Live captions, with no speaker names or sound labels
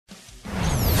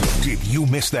Did you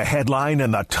miss the headline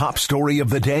and the top story of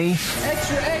the day?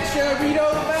 Extra, read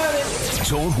all about it.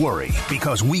 Don't worry,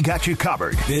 because we got you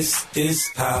covered. This is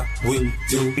how we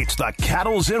do. It's the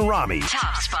Cattles and Ramie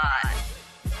Top Spot.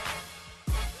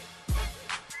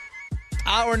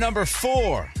 Hour number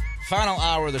 4. Final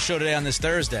hour of the show today on this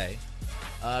Thursday.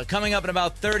 Coming up in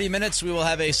about 30 minutes, we will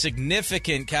have a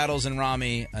significant Cattles and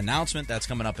Ramie announcement. That's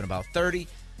coming up in about 30.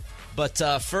 But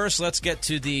first, let's get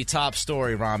to the top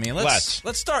story, Ramie. Let's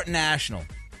start national.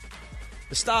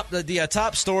 The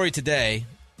top story today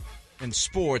in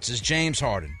sports is James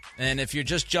Harden. And if you're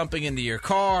just jumping into your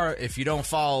car, if you don't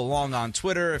follow along on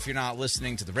Twitter, if you're not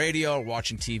listening to the radio or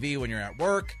watching TV when you're at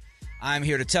work, I'm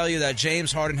here to tell you that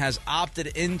James Harden has opted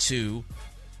into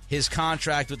his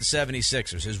contract with the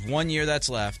 76ers. His 1 year that's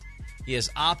left, he has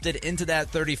opted into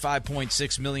that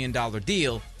 $35.6 million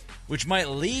deal, which might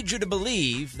lead you to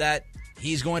believe that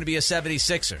he's going to be a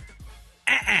 76er.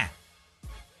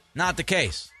 Not the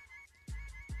case.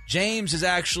 James is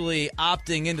actually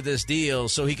opting into this deal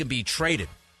so he can be traded.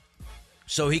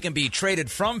 So he can be traded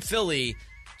from Philly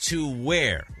to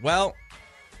where? Well,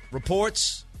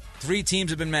 reports, 3 teams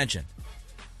have been mentioned.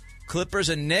 Clippers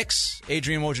and Knicks.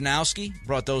 Adrian Wojnarowski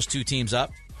brought those 2 teams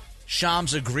up.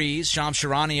 Shams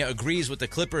Charania agrees with the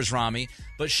Clippers, Ramie,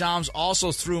 but Shams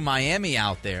also threw Miami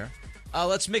out there.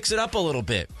 Let's mix it up a little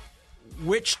bit.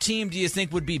 Which team do you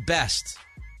think would be best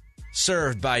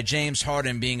served by James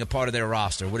Harden being a part of their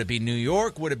roster? Would it be New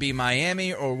York? Would it be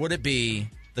Miami? Or would it be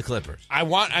the Clippers?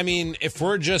 If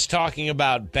we're just talking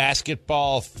about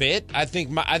basketball fit, I think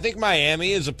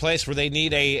Miami is a place where they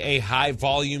need a high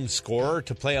volume scorer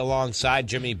to play alongside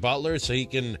Jimmy Butler, so he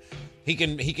can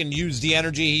use the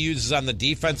energy he uses on the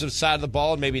defensive side of the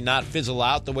ball and maybe not fizzle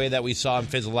out the way that we saw him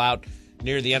fizzle out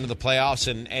near the end of the playoffs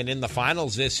and in the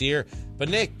finals this year. But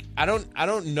Nick, I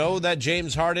don't know that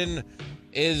James Harden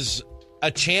is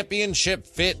a championship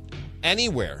fit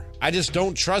anywhere. I just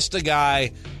don't trust a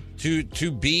guy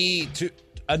to be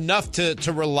enough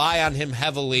to rely on him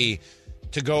heavily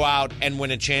to go out and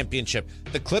win a championship.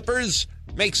 The Clippers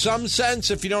make some sense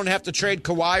if you don't have to trade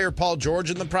Kawhi or Paul George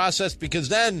in the process, because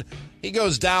then he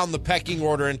goes down the pecking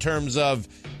order in terms of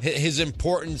his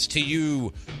importance to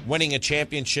you winning a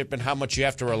championship and how much you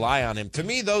have to rely on him. To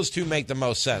me, those 2 make the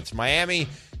most sense, Miami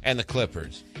and the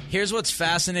Clippers. Here's what's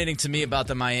fascinating to me about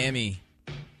the Miami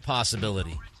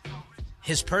possibility.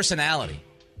 His personality.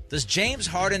 Does James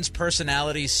Harden's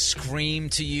personality scream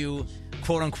to you,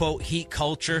 quote-unquote, heat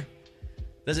culture?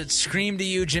 Does it scream to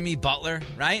you Jimmy Butler,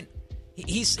 right?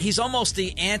 He's almost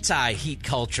the anti-heat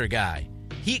culture guy.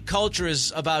 Heat culture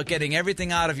is about getting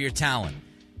everything out of your talent,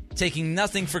 taking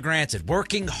nothing for granted,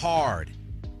 working hard,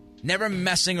 never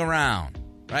messing around,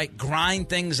 right? Grind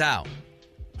things out.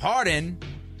 Harden,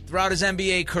 throughout his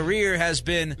NBA career, has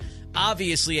been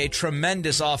obviously a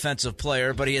tremendous offensive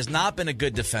player, but he has not been a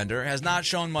good defender, has not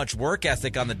shown much work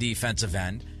ethic on the defensive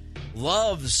end,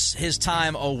 loves his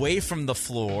time away from the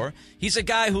floor. He's a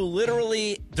guy who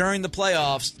literally, during the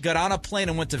playoffs, got on a plane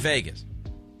and went to Vegas.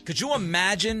 Could you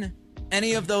imagine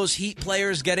any of those Heat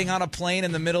players getting on a plane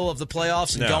in the middle of the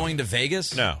playoffs and going to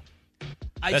Vegas? No.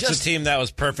 That's a team that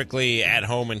was perfectly at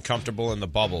home and comfortable in the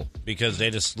bubble because they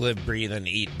just live, breathe, and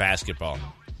eat basketball.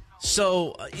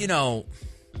 So,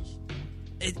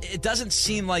 it doesn't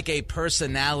seem like a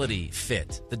personality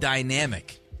fit. The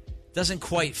dynamic doesn't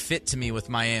quite fit to me with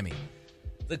Miami.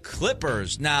 The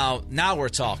Clippers, now we're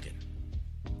talking.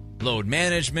 Load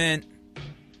management,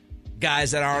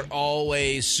 guys that aren't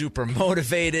always super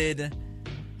motivated.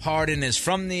 Harden is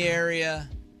from the area.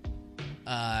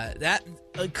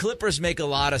 Clippers make a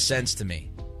lot of sense to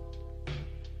me.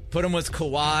 Put him with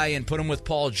Kawhi and put him with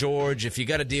Paul George. If you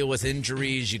got to deal with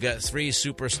injuries, you got 3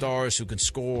 superstars who can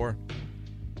score.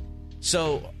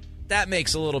 So that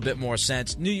makes a little bit more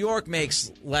sense. New York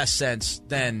makes less sense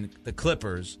than the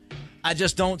Clippers. I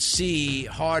just don't see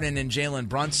Harden and Jalen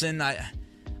Brunson.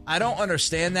 I don't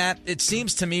understand that. It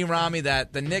seems to me, Ramie,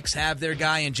 that the Knicks have their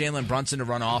guy in Jalen Brunson to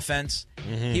run offense.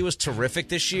 Mm-hmm. He was terrific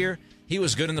this year. He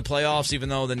was good in the playoffs, even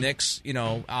though the Knicks,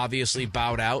 obviously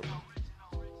bowed out.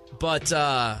 But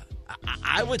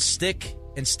I would stick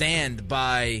and stand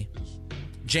by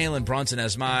Jalen Brunson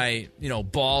as my,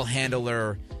 ball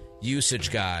handler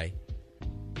usage guy.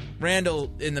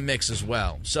 Randall in the mix as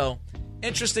well. So,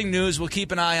 interesting news. We'll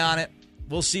keep an eye on it.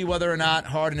 We'll see whether or not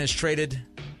Harden is traded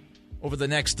over the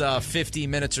next 50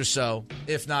 minutes or so.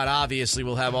 If not, obviously,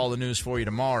 we'll have all the news for you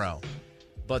tomorrow.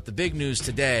 But the big news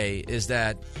today is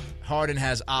that Harden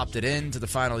has opted in to the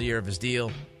final year of his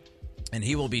deal, and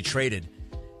he will be traded.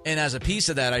 And as a piece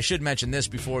of that, I should mention this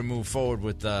before we move forward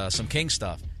with some King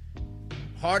stuff.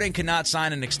 Harden cannot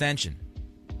sign an extension.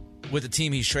 with the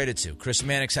team he's traded to. Chris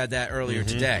Mannix had that earlier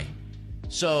today.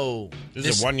 So this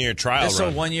is a one-year trial run. This is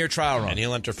a one-year trial run. And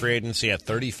he'll enter free agency at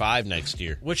 35 next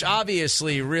year. Which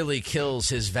obviously really kills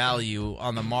his value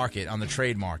on the market, on the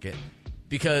trade market.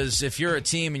 Because if you're a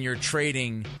team and you're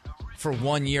trading for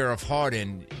 1 year of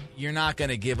Harden, you're not going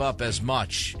to give up as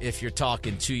much if you're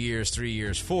talking 2 years, 3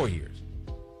 years, 4 years.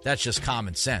 That's just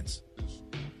common sense.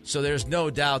 So there's no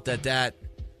doubt that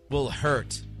will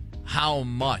hurt how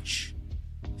much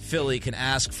Philly can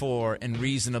ask for and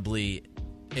reasonably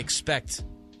expect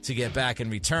to get back in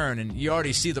return. And you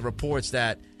already see the reports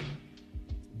that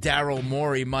Daryl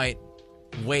Morey might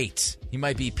wait. He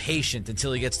might be patient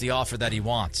until he gets the offer that he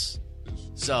wants.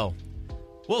 So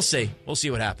we'll see. We'll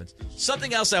see what happens.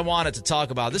 Something else I wanted to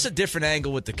talk about. This is a different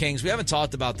angle with the Kings. We haven't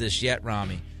talked about this yet,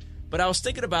 Ramie. But I was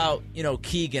thinking about,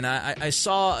 Keegan. I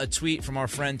saw a tweet from our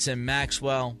friend Tim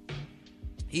Maxwell.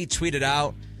 He tweeted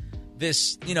out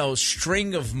this,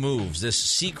 string of moves, this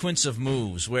sequence of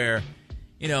moves where,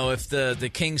 if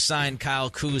the Kings signed Kyle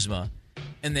Kuzma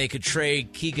and they could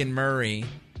trade Keegan Murray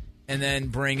and then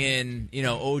bring in,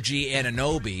 OG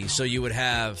Anunoby, so you would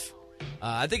have,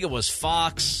 I think it was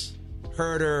Fox,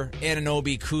 Herter,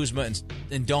 Anunoby, Kuzma,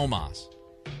 and Domas.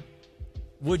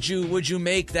 Would you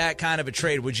make that kind of a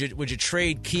trade? Would you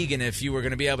trade Keegan if you were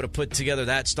going to be able to put together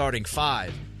that starting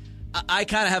five? I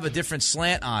kind of have a different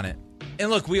slant on it. And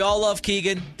look, we all love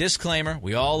Keegan. Disclaimer,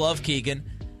 we all love Keegan.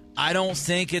 I don't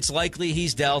think it's likely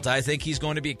he's dealt. I think he's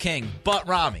going to be a King. But,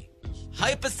 Ramie,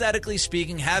 hypothetically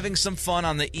speaking, having some fun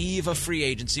on the eve of free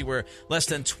agency, we're less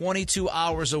than 22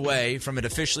 hours away from it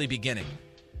officially beginning.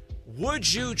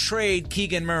 Would you trade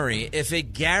Keegan Murray if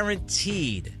it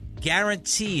guaranteed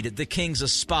the Kings a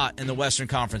spot in the Western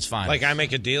Conference Finals? Like I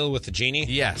make a deal with the Genie?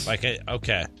 Yes.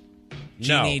 Okay.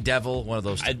 Genie, no. Devil, one of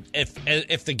those two.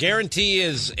 If the guarantee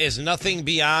is nothing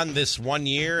beyond this 1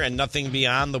 year and nothing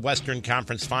beyond the Western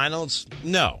Conference Finals,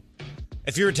 no.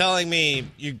 If you were telling me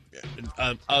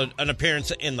an appearance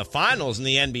in the finals, in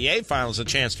the NBA Finals, a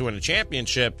chance to win a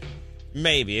championship,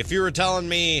 maybe. If you were telling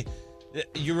me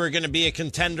you were going to be a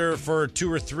contender for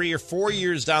 2 or 3 or 4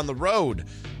 years down the road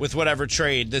with whatever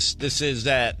trade this is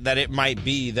that it might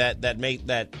be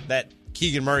that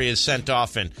Keegan Murray is sent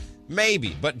off in.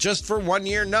 Maybe, but just for 1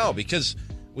 year, no. Because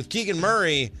with Keegan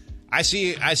Murray, I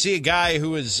see a guy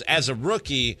who is, as a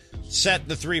rookie, set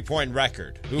the 3-point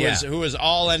record. Who is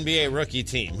all NBA rookie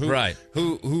team.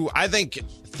 Who I think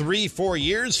 3-4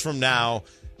 years from now,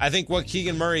 I think what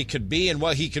Keegan Murray could be and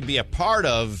what he could be a part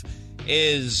of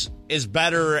is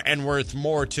better and worth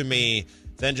more to me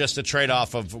than just a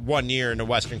trade-off of 1 year in a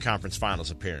Western Conference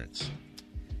Finals appearance.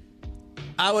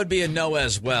 I would be a no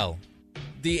as well.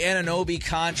 The Anunoby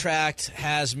contract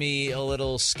has me a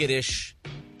little skittish.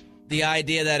 The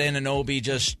idea that Anunoby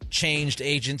just changed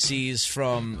agencies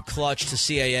from Clutch to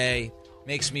CAA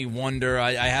makes me wonder.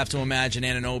 I have to imagine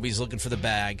Anunoby's looking for the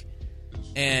bag.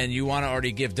 And you want to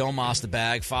already give Domas the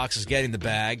bag. Fox is getting the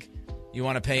bag. You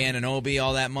want to pay Anunoby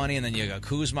all that money, and then you got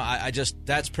Kuzma.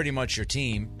 That's pretty much your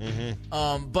team.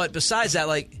 Mm-hmm. But besides that,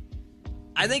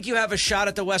 I think you have a shot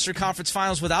at the Western Conference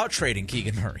Finals without trading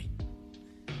Keegan Murray.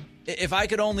 If I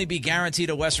could only be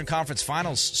guaranteed a Western Conference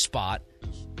Finals spot,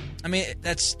 I mean,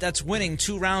 that's winning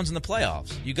 2 rounds in the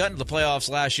playoffs. You got into the playoffs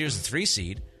last year as the 3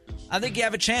 seed. I think you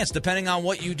have a chance, depending on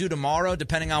what you do tomorrow,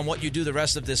 depending on what you do the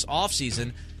rest of this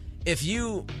offseason. If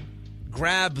you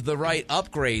grab the right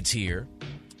upgrades here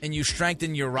and you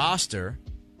strengthen your roster,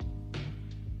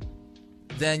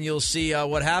 then you'll see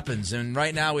what happens. And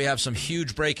right now we have some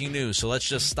huge breaking news, so let's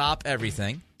just stop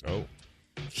everything. Oh.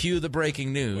 Cue the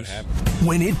breaking news. What happened?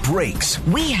 When it breaks,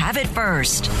 we have it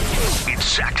first.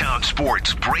 It's Sacktown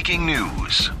Sports breaking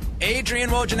news. Adrian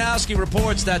Wojnarowski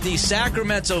reports that the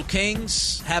Sacramento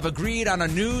Kings have agreed on a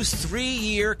new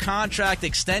 3-year contract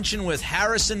extension with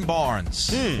Harrison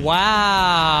Barnes.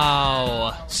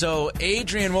 Wow. So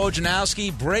Adrian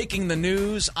Wojnarowski breaking the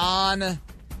news on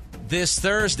this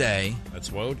Thursday. That's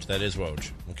Woj? That is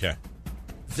Woj. Okay.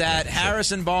 That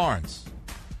Harrison Barnes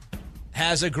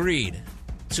has agreed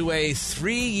to a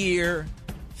 3-year,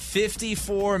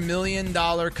 $54 million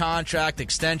contract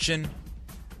extension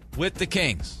with the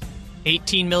Kings.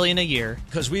 $18 million a year.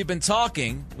 Because we've been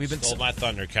talking. Stole my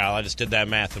thunder, Kyle. I just did that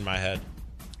math in my head.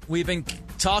 We've been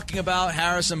talking about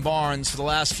Harrison Barnes for the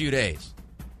last few days.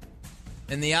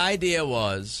 And the idea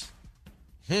was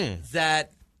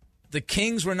that the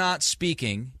Kings were not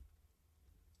speaking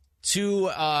to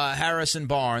Harrison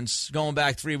Barnes going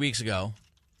back 3 weeks ago.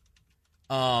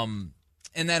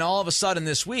 And then all of a sudden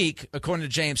this week, according to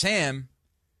James Ham,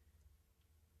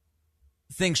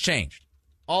 things changed.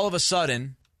 All of a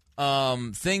sudden,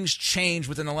 things changed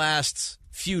within the last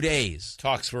few days.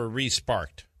 Talks were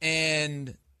re-sparked.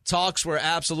 and talks were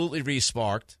absolutely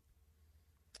re-sparked.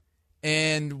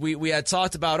 And we had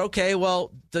talked about, okay,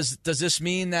 well, does this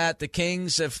mean that the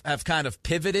Kings have kind of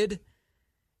pivoted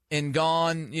and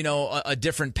gone, a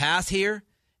different path here?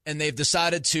 And they've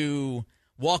decided to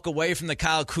walk away from the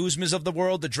Kyle Kuzmas of the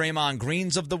world, the Draymond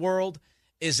Greens of the world?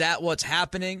 Is that what's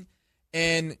happening?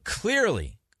 And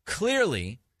clearly,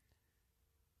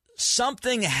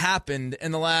 something happened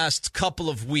in the last couple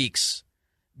of weeks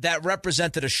that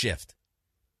represented a shift.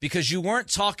 Because you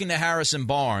weren't talking to Harrison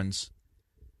Barnes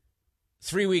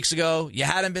 3 weeks ago. You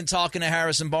hadn't been talking to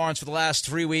Harrison Barnes for the last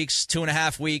 3 weeks,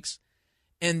 2.5 weeks.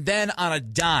 And then on a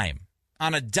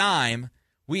dime,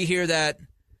 we hear that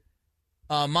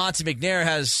Monte McNair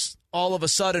has all of a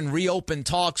sudden reopened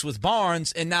talks with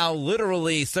Barnes, and now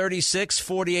literally 36,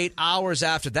 48 hours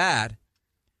after that,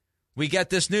 we get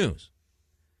this news.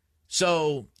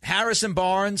 So Harrison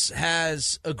Barnes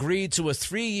has agreed to a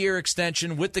 3-year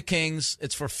extension with the Kings.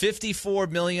 It's for $54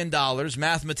 million.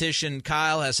 Mathematician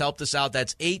Kyle has helped us out.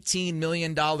 That's $18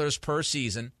 million per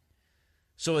season.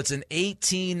 So it's an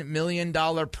 $18 million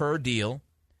per deal.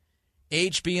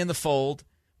 HB in the fold.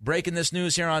 Breaking this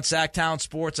news here on Sacktown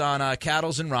Sports on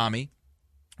Cattles and Ramie.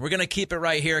 We're going to keep it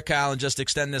right here, Kyle, and just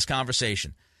extend this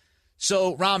conversation.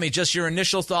 So, Ramie, just your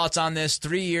initial thoughts on this: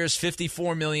 3 years,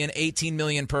 $54 million, $18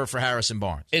 million per for Harrison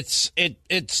Barnes. It's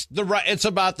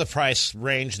about the price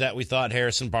range that we thought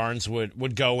Harrison Barnes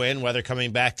would go in, whether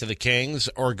coming back to the Kings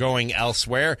or going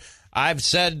elsewhere. I've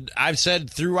said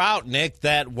throughout, Nick,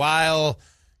 that while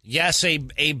yes, a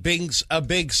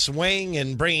big swing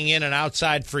and bringing in an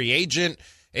outside free agent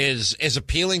is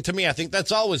appealing to me. I think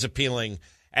that's always appealing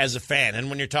as a fan. And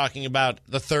when you're talking about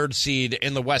the 3rd seed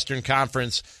in the Western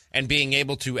Conference and being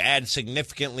able to add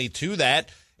significantly to that,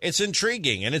 it's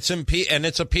intriguing and it's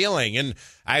appealing. And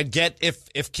I'd get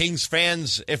if Kings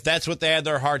fans, if that's what they had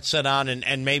their heart set on,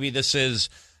 and maybe this is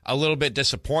a little bit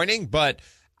disappointing, but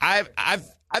I've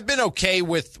been okay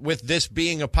with this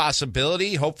being a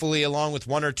possibility, hopefully along with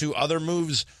 1 or 2 other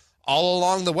moves all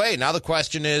along the way. Now the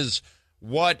question is,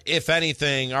 what, if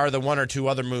anything, are the 1 or 2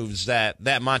 other moves that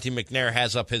Monte McNair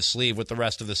has up his sleeve with the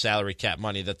rest of the salary cap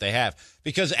money that they have?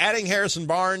 Because adding Harrison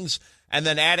Barnes and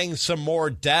then adding some more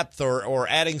depth or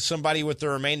adding somebody with the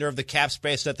remainder of the cap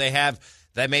space that they have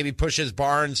that maybe pushes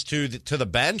Barnes to the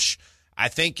bench, I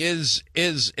think is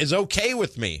okay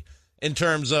with me in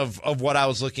terms of what I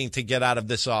was looking to get out of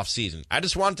this offseason. I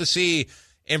just want to see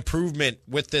improvement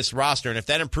with this roster. And if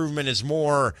that improvement is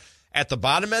more at the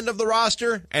bottom end of the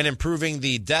roster and improving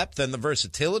the depth and the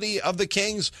versatility of the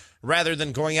Kings rather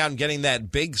than going out and getting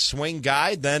that big swing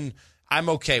guy, then I'm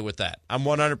okay with that. I'm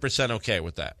 100% okay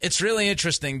with that. It's really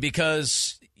interesting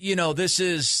because, this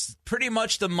is pretty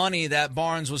much the money that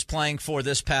Barnes was playing for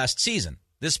this past season.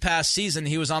 This past season,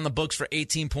 he was on the books for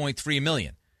 $18.3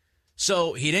 million.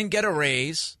 So he didn't get a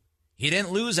raise. He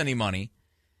didn't lose any money.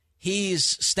 He's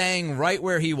staying right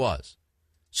where he was.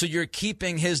 So you're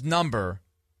keeping his number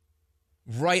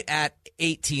right at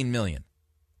 $18 million.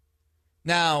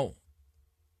 Now,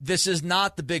 this is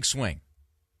not the big swing.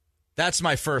 That's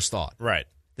my first thought. Right.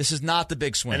 This is not the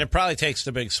big swing. And it probably takes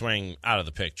the big swing out of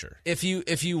the picture. If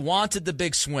you wanted the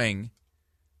big swing,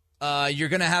 you're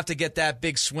going to have to get that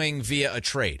big swing via a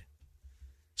trade.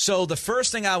 So the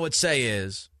first thing I would say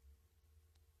is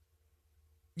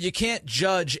you can't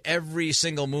judge every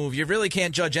single move. You really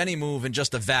can't judge any move in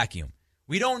just a vacuum.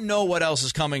 We don't know what else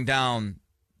is coming down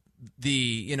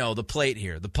the plate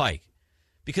here, the pike.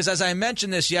 Because as I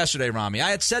mentioned this yesterday, Ramie, I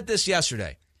had said this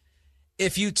yesterday.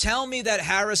 If you tell me that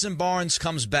Harrison Barnes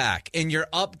comes back and you're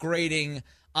upgrading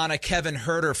on a Kevin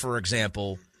Huerter, for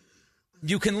example,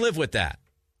 you can live with that,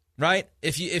 right?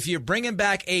 If you're bringing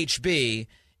back HB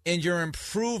and you're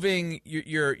improving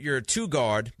your 2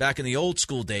 guard, back in the old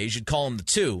school days, you'd call him the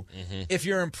 2. Mm-hmm. If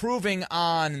you're improving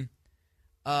on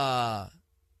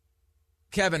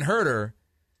Kevin Huerter,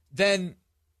 then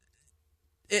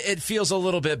it feels a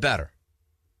little bit better.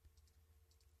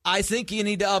 I think you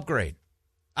need to upgrade.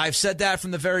 I've said that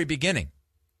from the very beginning.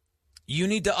 You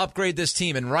need to upgrade this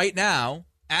team. And right now,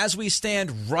 as we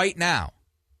stand right now,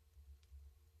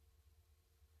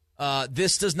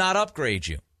 this does not upgrade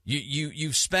you.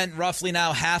 You've spent roughly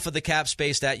now half of the cap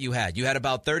space that you had. You had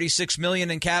about $36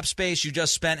 million in cap space. You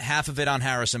just spent half of it on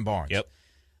Harrison Barnes. Yep.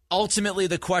 Ultimately,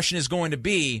 the question is going to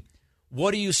be,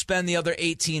 what do you spend the other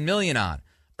 $18 million on?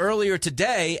 Earlier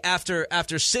today, after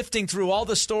sifting through all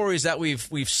the stories that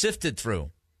we've sifted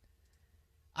through,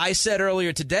 I said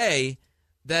earlier today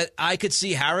that I could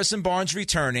see Harrison Barnes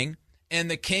returning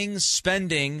and the Kings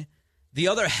spending the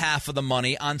other half of the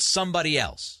money on somebody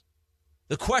else.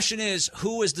 The question is,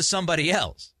 who is the somebody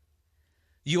else?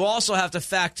 you also have to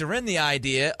factor in the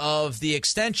idea of the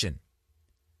extension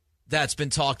that's been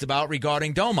talked about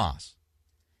regarding Domas.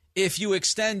 If you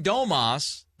extend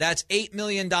Domas, that's $8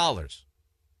 million.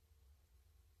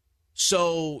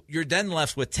 So you're then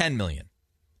left with $10 million.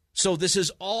 So this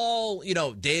is all,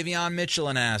 Davion Mitchell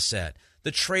an asset,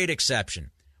 the trade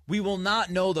exception. We will not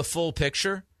know the full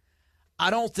picture. I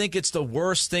don't think it's the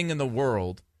worst thing in the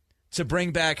world to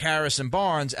bring back Harrison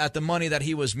Barnes at the money that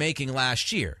he was making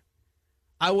last year.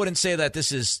 I wouldn't say that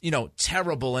this is,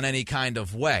 terrible in any kind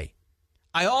of way.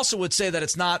 I also would say that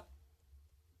it's not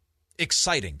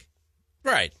exciting.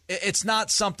 Right. It's not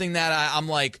something that I'm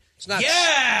like, it's not,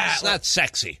 yeah! It's not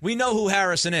sexy. We know who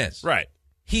Harrison is. Right.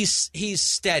 He's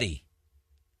steady.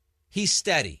 He's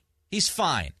steady. He's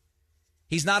fine.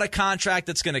 He's not a contract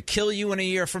that's going to kill you in a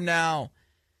year from now,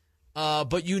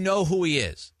 but you know who he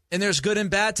is. And there's good and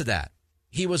bad to that.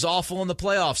 He was awful in the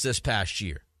playoffs this past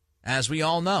year, as we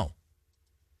all know.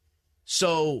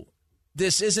 So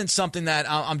this isn't something that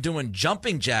I'm doing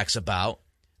jumping jacks about.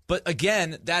 But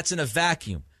again, that's in a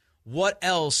vacuum. What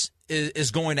else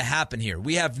is going to happen here?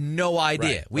 We have no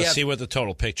idea. Right. Let's see what the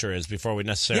total picture is before we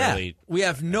necessarily we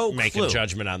have no make clue. A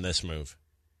judgment on this move.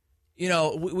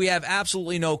 We have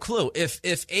absolutely no clue. If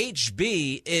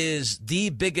HB is the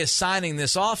biggest signing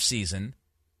this offseason,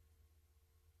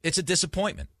 it's a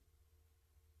disappointment.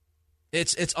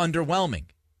 It's underwhelming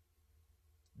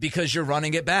because you're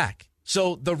running it back.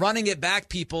 So the running it back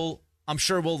people, I'm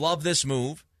sure, will love this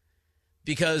move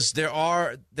because there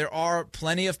are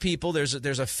plenty of people.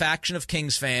 There's a faction of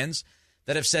Kings fans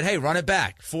that have said, hey, run it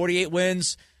back. 48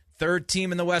 wins, third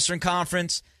team in the Western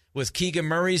Conference with Keegan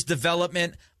Murray's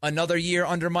development, another year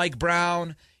under Mike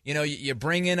Brown. You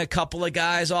bring in a couple of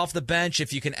guys off the bench.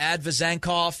 If you can add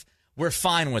Vezenkov, we're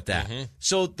fine with that. Mm-hmm.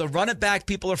 So the run it back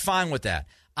people are fine with that.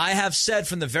 I have said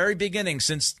from the very beginning,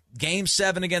 since Game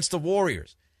 7 against the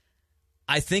Warriors,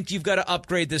 I think you've got to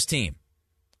upgrade this team.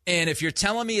 And if you're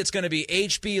telling me it's going to be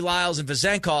HB, Lyles, and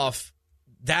Vezenkov,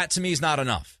 that to me is not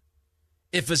enough.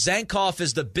 If Vezenkov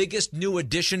is the biggest new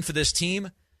addition for this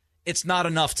team, it's not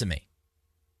enough to me.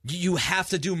 You have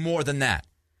to do more than that.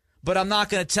 But I'm not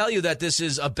going to tell you that this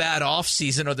is a bad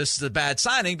offseason or this is a bad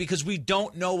signing because we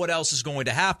don't know what else is going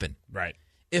to happen. Right.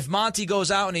 If Monty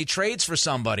goes out and he trades for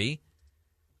somebody,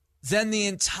 then the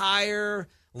entire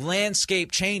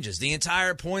landscape changes. The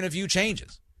entire point of view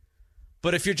changes.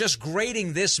 But if you're just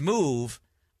grading this move,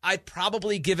 I'd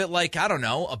probably give it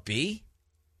a B.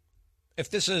 If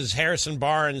this is Harrison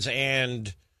Barnes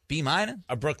and B-,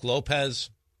 a Brook Lopez,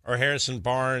 or Harrison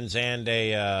Barnes and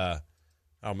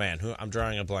I'm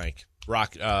drawing a blank.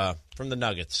 Rock from the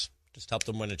Nuggets, just helped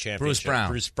them win a championship.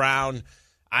 Bruce Brown.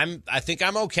 I think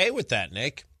I'm okay with that,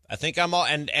 Nick. I think I'm all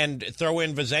and throw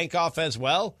in Vezenkov as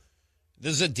well.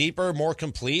 This is a deeper, more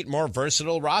complete, more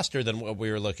versatile roster than what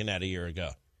we were looking at a year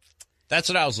ago. That's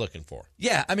what I was looking for.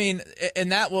 Yeah,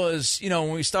 and that was,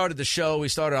 when we started the show, we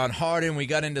started on Harden. We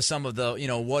got into some of the,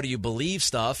 what do you believe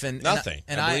stuff. And nothing.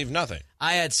 And I believe nothing.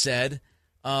 I had said,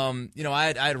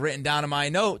 I had written down in my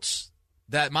notes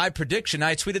that my prediction,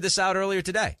 I tweeted this out earlier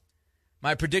today.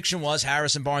 My prediction was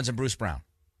Harrison Barnes and Bruce Brown.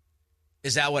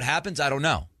 Is that what happens? I don't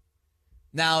know.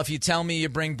 Now, if you tell me you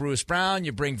bring Bruce Brown,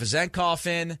 you bring Vezenkov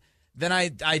in, then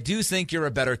I do think you're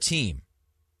a better team.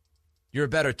 You're a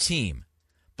better team.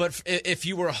 But if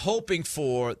you were hoping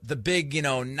for the big,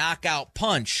 knockout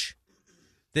punch,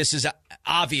 this is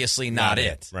obviously not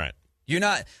it. Right. You're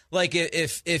not,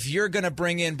 if you're going to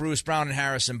bring in Bruce Brown and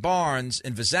Harrison Barnes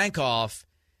and Vezenkov,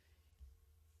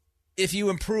 if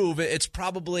you improve, it's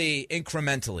probably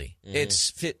incrementally. Mm-hmm.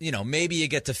 It's, maybe you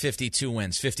get to 52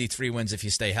 wins, 53 wins if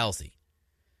you stay healthy.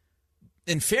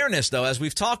 In fairness, though, as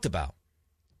we've talked about,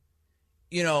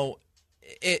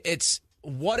 it's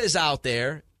what is out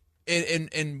there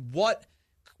and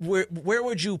where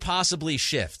would you possibly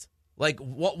shift?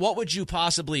 What would you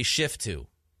possibly shift to?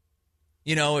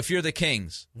 If you're the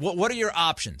Kings, what are your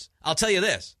options? I'll tell you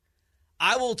this.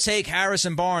 I will take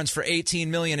Harrison Barnes for $18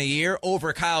 million a year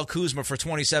over Kyle Kuzma for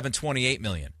 $27-28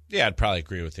 million. Yeah, I'd probably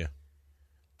agree with you.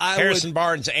 Harrison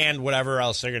Barnes and whatever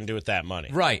else they're going to do with that money.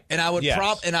 Right. And I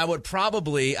would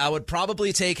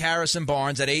probably take Harrison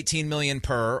Barnes at $18 million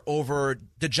per over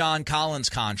the John Collins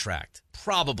contract.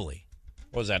 Probably.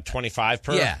 What was that, 25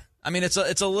 per? Yeah.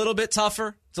 It's a little bit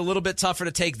tougher. It's a little bit tougher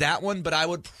to take that one, but I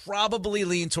would probably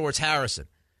lean towards Harrison.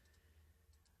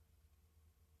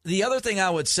 The other thing I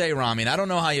would say, Ramie, and I don't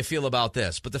know how you feel about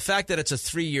this, but the fact that it's a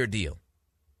 3-year deal.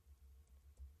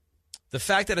 The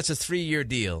fact that it's a 3-year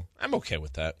deal. I'm okay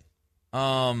with that.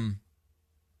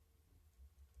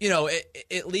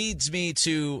 It leads me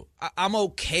to, I'm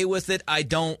okay with it. I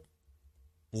don't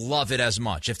love it as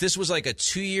much. If this was like a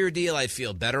 2-year deal, I'd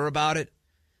feel better about it.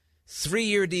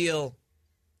 3-year deal,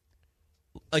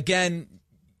 again,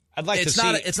 I'd like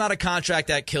it's not a contract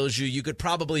that kills you. You could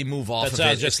probably move off of it. That's what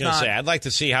I was just going to say. I'd like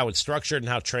to see how it's structured and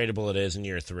how tradable it is in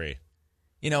year 3.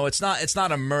 It's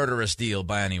not a murderous deal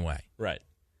by any way. Right.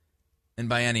 And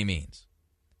by any means.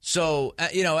 So,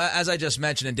 as I just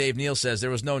mentioned, and Dave Neal says,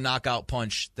 there was no knockout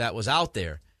punch that was out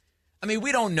there. I mean,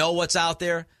 we don't know what's out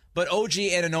there, but OG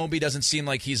Anunoby doesn't seem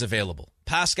like he's available.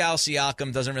 Pascal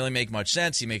Siakam doesn't really make much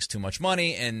sense. He makes too much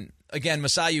money. And, again,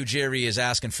 Masai Ujiri is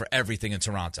asking for everything in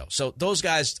Toronto. So those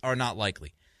guys are not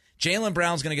likely. Jaylen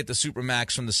Brown's going to get the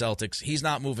Supermax from the Celtics. He's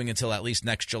not moving until at least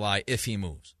next July if he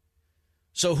moves.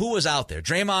 So who was out there?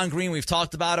 Draymond Green, we've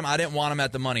talked about him. I didn't want him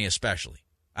at the money especially.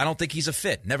 I don't think he's a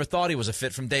fit. Never thought he was a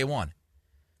fit from day one.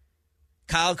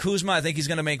 Kyle Kuzma, I think he's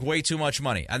going to make way too much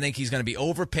money. I think he's going to be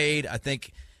overpaid. I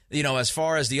think, as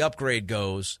far as the upgrade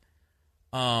goes,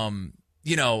 overpaid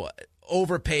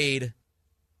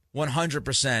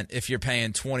 100% if you're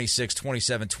paying 26,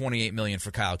 27, 28 million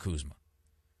for Kyle Kuzma.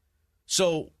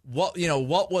 So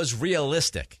what was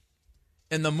realistic?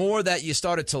 And the more that you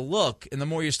started to look and the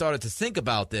more you started to think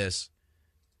about this,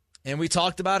 and we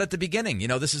talked about it at the beginning,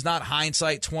 this is not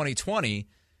hindsight 2020.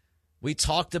 We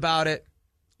talked about it,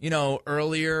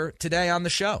 earlier today on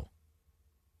the show.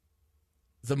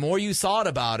 The more you thought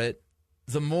about it,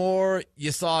 the more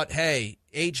you thought, hey,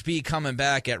 HB coming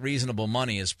back at reasonable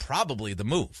money is probably the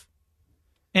move.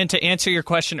 And to answer your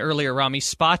question earlier, Ramie,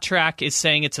 SpotTrack is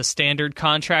saying it's a standard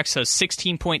contract, so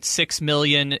 $16.6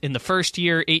 million in the first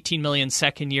year, $18 million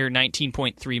second year,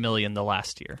 $19.3 million the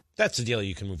last year. That's a deal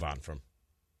you can move on from.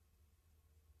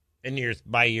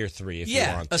 By year 3, if you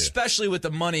want to. Especially with the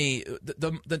money.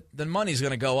 The money's going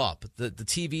to go up. The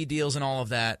TV deals and all of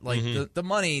that. Like the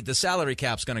money, the salary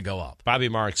cap's going to go up. Bobby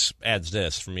Marks adds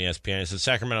this from ESPN. He says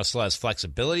Sacramento still has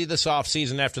flexibility this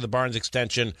offseason after the Barnes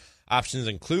extension. Options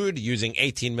include using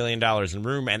 $18 million in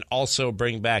room and also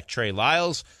bring back Trey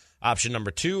Lyles. Option number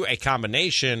 2, a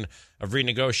combination of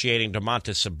renegotiating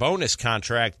Domantas Sabonis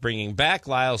contract, bringing back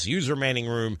Lyles, use remaining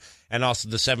room, and also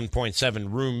the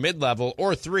 7.7 room mid-level,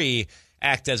 or 3,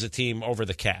 act as a team over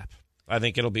the cap. I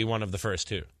think it'll be one of the first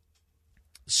 2.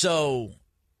 So,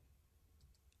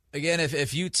 again,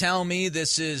 if you tell me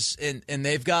this is, and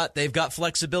they've got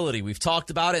flexibility, we've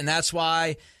talked about it, and that's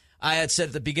why I had said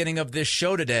at the beginning of this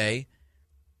show today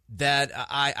that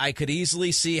I could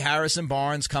easily see Harrison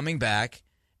Barnes coming back,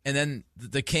 and then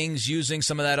the Kings using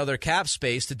some of that other cap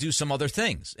space to do some other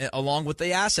things, along with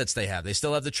the assets they have. They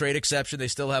still have the trade exception. They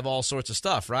still have all sorts of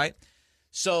stuff, right?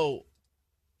 So,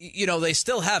 they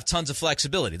still have tons of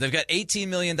flexibility. They've got $18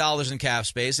 million in cap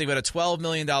space. They've got a $12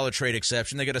 million trade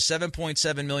exception. They've got a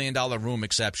 $7.7 million room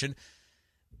exception.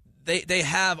 They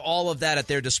have all of that at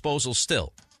their disposal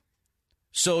still.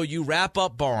 So you wrap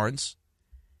up Barnes,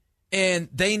 and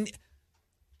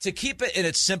to keep it in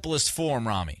its simplest form,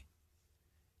 Ramie,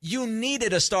 you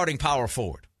needed a starting power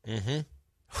forward. Mm-hmm.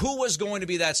 Who was going to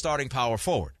be that starting power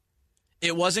forward?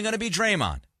 It wasn't going to be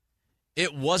Draymond.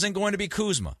 It wasn't going to be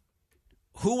Kuzma.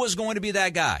 Who was going to be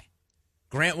that guy?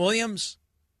 Grant Williams?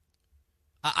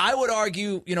 I would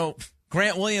argue,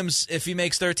 Grant Williams, if he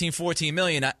makes $13, $14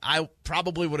 million, I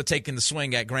probably would have taken the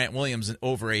swing at Grant Williams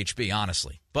over HB,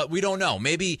 honestly. But we don't know.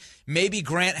 Maybe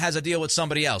Grant has a deal with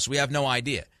somebody else. We have no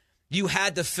idea. You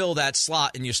had to fill that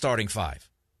slot in your starting 5.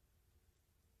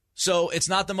 So it's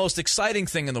not the most exciting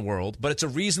thing in the world, but it's a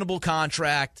reasonable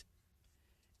contract,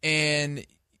 and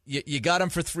you got him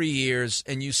for 3 years,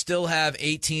 and you still have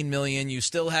 $18 million. You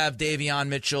still have Davion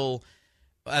Mitchell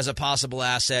as a possible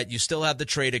asset. You still have the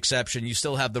trade exception. You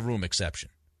still have the room exception.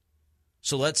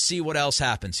 So let's see what else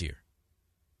happens here.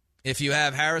 If you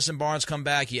have Harrison Barnes come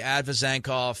back, you add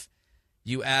Vezenkov,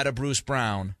 you add a Bruce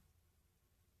Brown,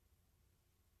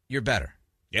 you're better.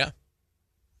 Yeah.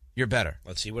 You're better.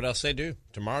 Let's see what else they do.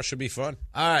 Tomorrow should be fun.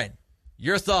 All right.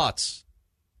 Your thoughts.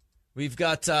 We've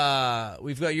got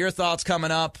your thoughts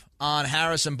coming up on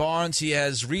Harrison Barnes. He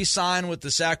has re-signed with the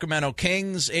Sacramento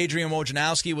Kings. Adrian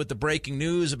Wojnarowski with the breaking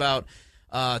news about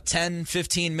 10,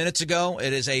 15 minutes ago.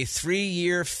 It is a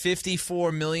 3-year,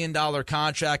 $54 million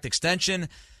contract extension.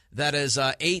 That is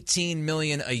 $18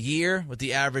 million a year with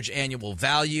the average annual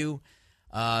value.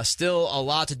 Still a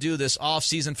lot to do this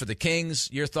offseason for the Kings.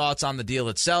 Your thoughts on the deal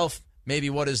itself. Maybe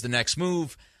what is the next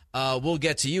move. We'll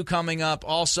get to you coming up.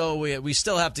 Also, we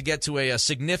still have to get to a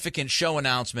significant show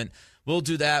announcement. We'll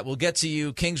do that. We'll get to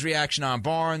you. King's reaction on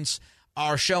Barnes,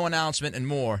 our show announcement, and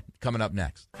more coming up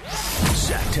next.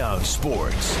 Sacktown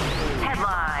Sports.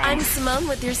 Headline. I'm Simone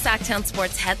with your Sacktown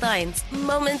Sports headlines.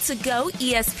 Moments ago,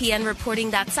 ESPN reporting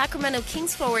that Sacramento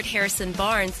Kings forward Harrison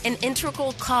Barnes, an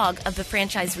integral cog of the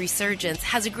franchise resurgence,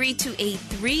 has agreed to a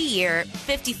 3-year,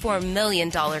 $54 million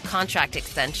contract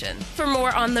extension. For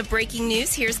more on the breaking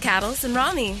news, here's Cattles and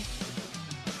Ramie.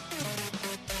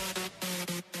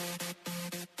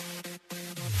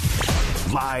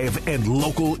 Live and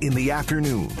local in the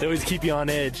afternoon. They always keep you on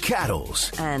edge.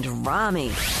 Cattles and Ramie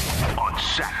on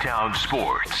Sacktown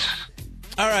Sports.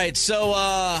 All right,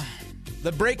 so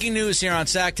the breaking news here on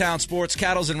Sacktown Sports,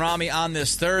 Cattles and Ramie on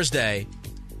this Thursday.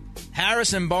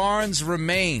 Harrison Barnes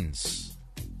remains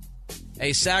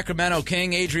a Sacramento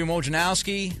King. Adrian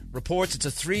Wojnarowski reports it's a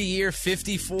 3-year,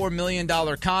 $54 million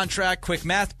contract. Quick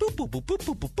math, boop, boop, boop, boop,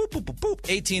 boop, boop, boop, boop, boop,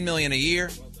 $18 million a year.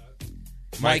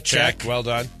 Mic check. Well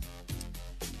done.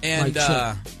 And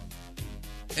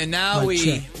now Mic we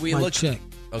check. look. Mic check.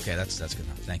 Okay, that's good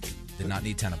enough. Thank you. Did not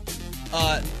need 10 of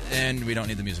them. And we don't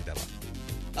need the music that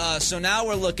loud. So now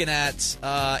we're looking at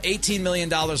 $18 million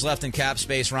left in cap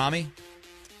space, Ramie,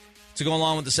 to go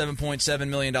along with the $7.7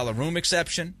 million room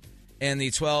exception and the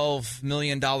 $12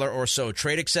 million or so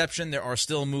trade exception. There are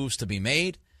still moves to be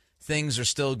made. Things are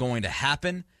still going to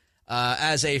happen.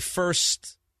 As a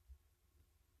first,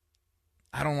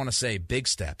 I don't want to say big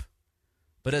step,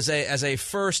 but as a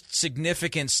first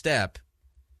significant step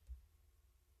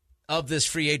of this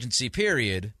free agency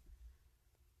period,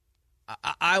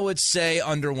 I would say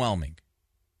underwhelming.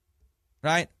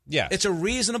 Right? Yeah. It's a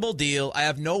reasonable deal. I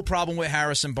have no problem with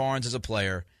Harrison Barnes as a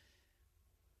player.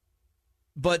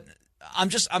 But I'm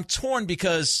torn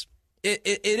because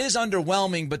it is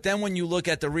underwhelming, but then when you look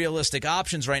at the realistic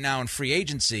options right now in free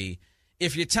agency,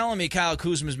 if you're telling me Kyle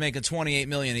Kuzma is making $28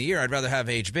 million a year, I'd rather have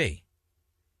HB.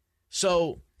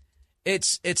 So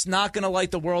it's not going to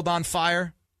light the world on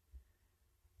fire.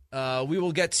 We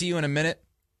will get to you in a minute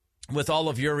with all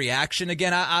of your reaction.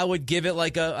 Again, I would give it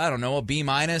like a B-.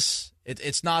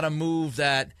 It's not a move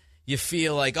that you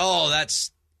feel like, oh,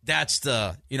 that's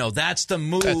the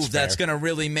move that's going to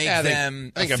really make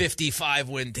them a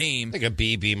 55-win team. I think a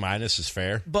B- is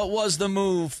fair. But was the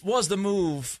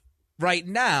move right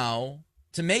now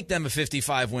to make them a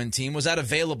 55-win team, was that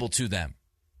available to them?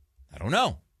 I don't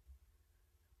know.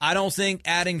 I don't think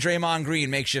adding Draymond Green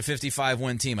makes you a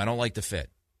 55-win team. I don't like the fit.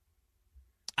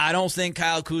 I don't think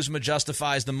Kyle Kuzma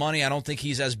justifies the money. I don't think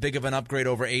he's as big of an upgrade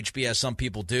over HB as some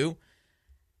people do.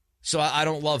 So I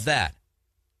don't love that.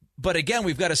 But again,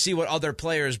 we've got to see what other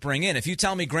players bring in. If you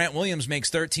tell me Grant Williams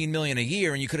makes $13 million a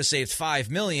year and you could have saved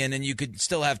 $5 million and you could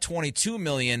still have $22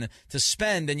 million to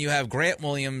spend and you have Grant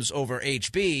Williams over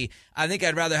HB, I think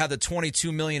I'd rather have the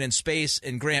 $22 million in space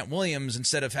in Grant Williams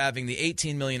instead of having the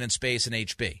 $18 million in space in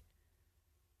HB.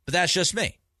 But that's just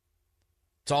me.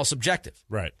 It's all subjective.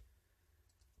 Right.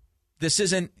 This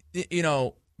isn't,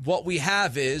 what we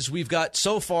have is we've got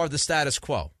so far the status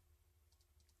quo.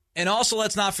 And also,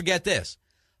 let's not forget this.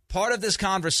 Part of this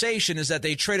conversation is that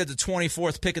they traded the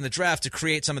 24th pick in the draft to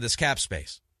create some of this cap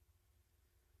space.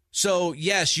 So,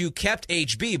 yes, you kept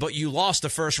HB, but you lost a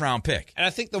first-round pick. And I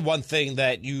think the one thing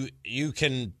that you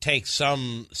can take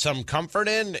some comfort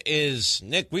in is,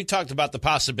 Nick, we talked about the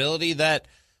possibility that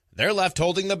they're left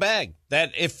holding the bag.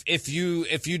 That if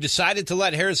you decided to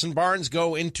let Harrison Barnes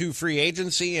go into free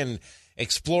agency and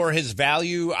explore his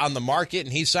value on the market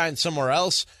and he signs somewhere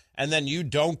else, and then you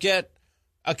don't get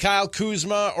a Kyle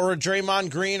Kuzma or a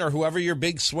Draymond Green or whoever your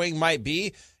big swing might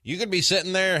be, you could be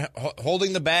sitting there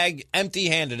holding the bag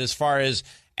empty-handed as far as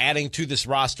adding to this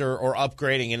roster or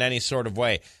upgrading in any sort of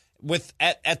way. With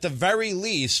at the very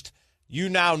least, you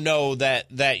now know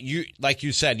that you, like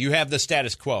you said, you have the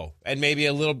status quo, and maybe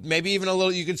even a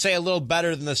little. You could say a little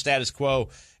better than the status quo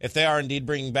if they are indeed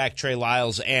bringing back Trey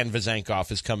Lyles and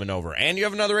Vezenkov is coming over, and you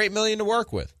have another $8 million to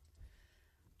work with.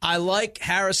 I like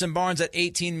Harrison Barnes at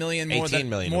 $18 million more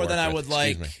than I would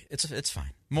like. It's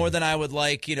fine. More than I would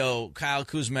like, Kyle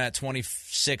Kuzma at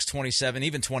 26, 27,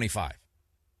 even 25.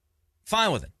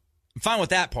 Fine with it. I'm fine with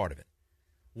that part of it.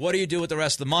 What do you do with the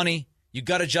rest of the money? You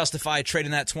got to justify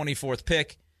trading that 24th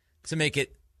pick to make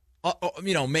it,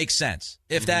 make sense.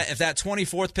 If that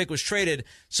 24th pick was traded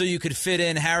so you could fit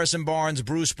in Harrison Barnes,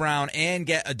 Bruce Brown, and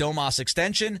get a Domas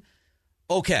extension,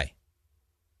 okay.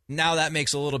 Now that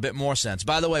makes a little bit more sense.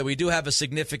 By the way, we do have a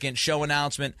significant show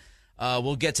announcement.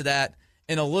 We'll get to that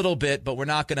in a little bit, but we're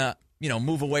not going to,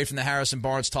 move away from the Harrison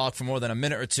Barnes talk for more than a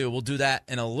minute or two. We'll do that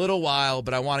in a little while,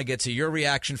 but I want to get to your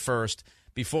reaction first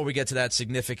before we get to that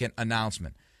significant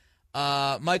announcement.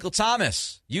 Michael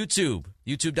Thomas,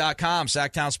 youtube.com,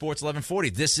 Sacktown Sports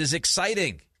 1140. This is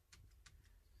exciting.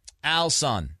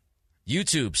 Alson,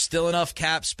 YouTube, still enough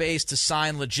cap space to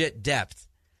sign legit depth.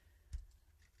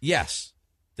 Yes.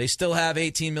 They still have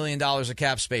 $18 million of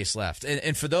cap space left.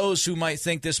 And for those who might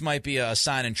think this might be a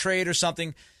sign and trade or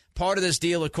something, part of this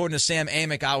deal, according to Sam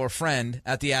Amick, our friend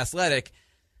at The Athletic,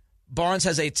 Barnes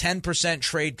has a 10%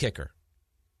 trade kicker.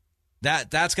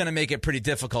 That's going to make it pretty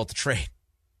difficult to trade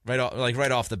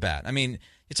right off the bat. I mean,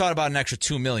 you're talking about an extra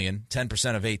 $2 million,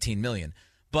 10% of $18 million.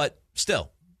 But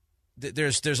still,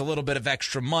 there's a little bit of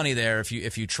extra money there if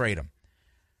you trade him.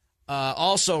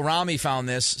 Also, Ramie found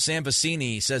this. Sam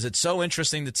Vecini says it's so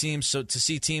interesting to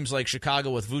see teams like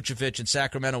Chicago with Vucevic and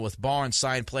Sacramento with Barnes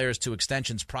sign players to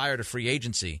extensions prior to free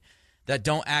agency that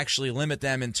don't actually limit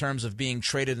them in terms of being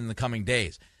traded in the coming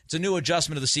days. It's a new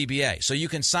adjustment of the CBA. So you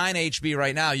can sign HB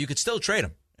right now. You could still trade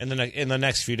him. In the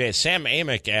next few days. Sam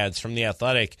Amick adds from The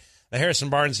Athletic, the Harrison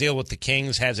Barnes deal with the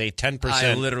Kings has a 10%.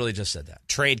 I literally just said that.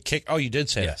 Trade kick. Oh, you did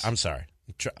say Yes. that. I'm sorry.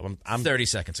 I'm 30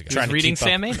 seconds ago. He was reading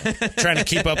Sam Amick. Trying to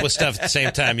keep up with stuff at the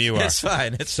same time you are. It's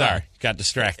fine. It's Sorry. fine. Got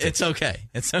distracted. It's okay.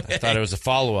 It's okay. I thought it was a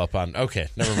follow-up on. Okay,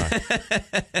 never mind.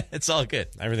 It's all good.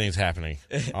 Everything's happening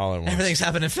all at once. Everything's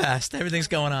happening fast. Everything's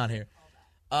going on here.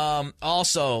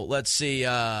 Also, let's see.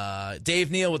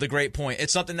 Dave Neal with a great point.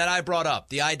 It's something that I brought up,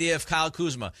 the idea of Kyle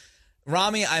Kuzma.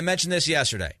 Ramie, I mentioned this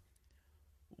yesterday.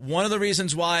 One of the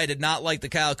reasons why I did not like the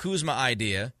Kyle Kuzma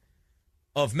idea,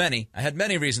 of many, I had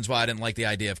many reasons why I didn't like the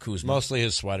idea of Kuzma. Mostly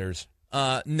his sweaters.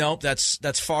 Nope,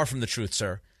 that's far from the truth,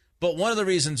 sir. But one of the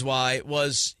reasons why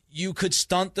was you could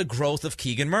stunt the growth of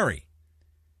Keegan Murray.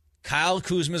 Kyle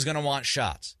Kuzma is going to want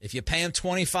shots. If you pay him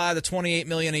 $25 to $28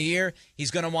 million a year,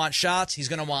 he's going to want shots. He's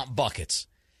going to want buckets.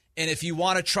 And if you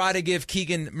want to try to give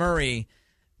Keegan Murray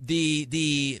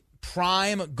the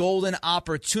prime golden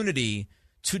opportunity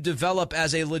to develop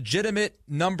as a legitimate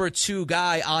number 2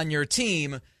 guy on your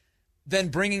team, then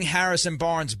bringing Harrison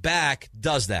Barnes back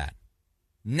does that.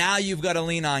 Now you've got to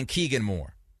lean on Keegan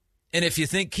more. And if you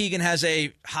think Keegan has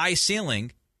a high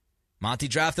ceiling, Monty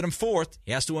drafted him 4th.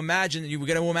 He has to imagine, you're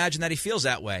going to imagine that he feels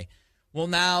that way. Well,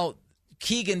 now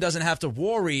Keegan doesn't have to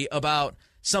worry about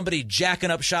somebody jacking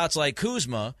up shots like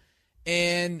Kuzma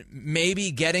and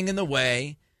maybe getting in the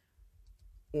way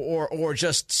or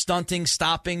just stunting,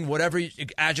 stopping, whatever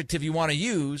adjective you want to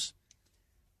use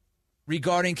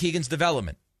regarding Keegan's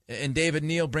development. And David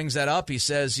Neal brings that up. He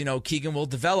says, Keegan will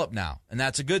develop now, and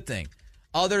that's a good thing.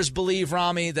 Others believe,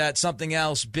 Ramie, that something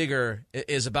else bigger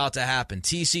is about to happen.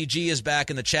 TCG is back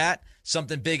in the chat.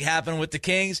 Something big happened with the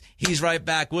Kings. He's right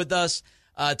back with us.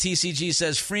 TCG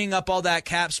says, freeing up all that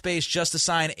cap space just to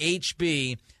sign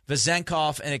HB,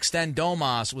 Vezenkov, and extend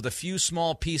Domas with a few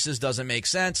small pieces doesn't make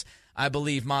sense. I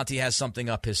believe Monty has something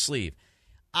up his sleeve.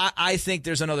 I think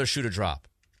there's another shoe to drop.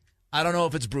 I don't know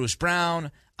if it's Bruce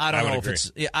Brown. I don't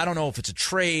know if it's a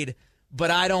trade,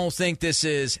 but I don't think this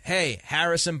is, hey,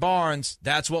 Harrison Barnes,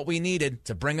 that's what we needed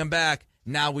to bring him back.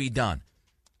 Now we done.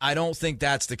 I don't think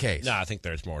that's the case. No, I think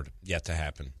there's more yet to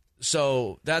happen.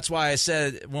 So that's why I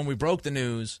said when we broke the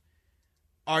news,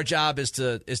 our job is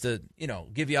to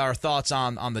give you our thoughts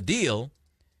on the deal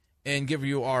and give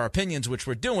you our opinions, which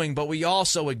we're doing, but we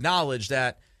also acknowledge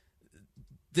that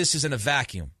this isn't a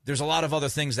vacuum. There's a lot of other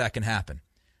things that can happen.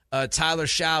 Tyler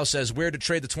Shao says, where to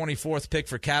trade the 24th pick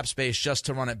for cap space just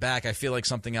to run it back. I feel like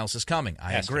something else is coming.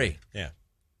 I agree. Yeah.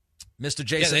 Mr.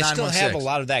 Jason, they 916. still have a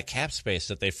lot of that cap space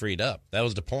that they freed up. That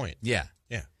was the point. Yeah.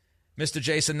 Yeah. Mr.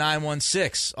 Jason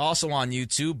 916, also on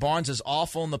YouTube. Barnes is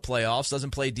awful in the playoffs,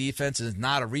 doesn't play defense, is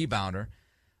not a rebounder.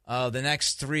 The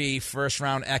next 3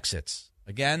 first-round exits.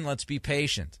 Again, let's be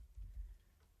patient.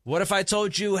 What if I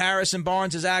told you Harrison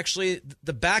Barnes is actually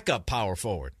the backup power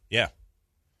forward? Yeah.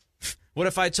 What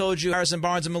if I told you Harrison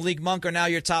Barnes and Malik Monk are now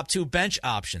your top 2 bench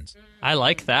options? I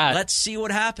like that. Let's see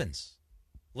what happens.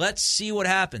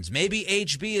 Maybe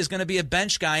HB is going to be a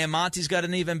bench guy and Monty's got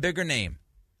an even bigger name.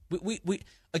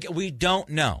 We don't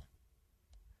know.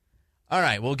 All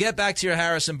right, we'll get back to your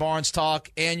Harrison Barnes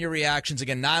talk and your reactions.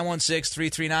 Again,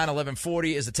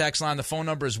 916-339-1140 is the text line. The phone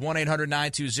number is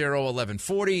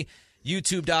 1-800-920-1140.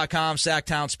 YouTube.com,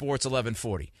 Sacktown Sports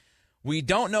 1140. We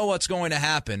don't know what's going to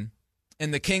happen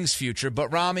in the Kings' future,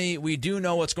 but Ramie, we do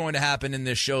know what's going to happen in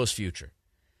this show's future.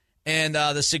 And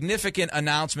the significant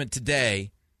announcement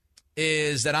today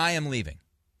is that I am leaving.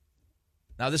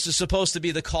 Now, this is supposed to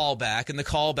be the callback, and the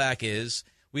callback is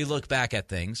we look back at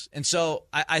things. And so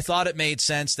I thought it made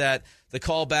sense that the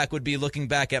callback would be looking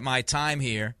back at my time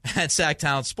here at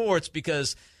Sacktown Sports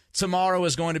because tomorrow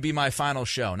is going to be my final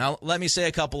show. Now, let me say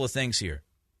a couple of things here.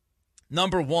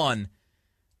 Number one,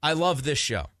 I love this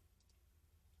show.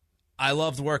 I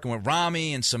loved working with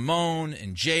Ramie and Simone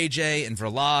and JJ and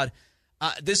Verlad.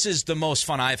 This is the most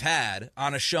fun I've had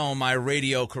on a show in my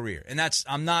radio career. And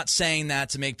I'm not saying that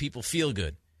to make people feel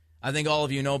good. I think all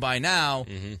of you know by now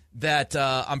that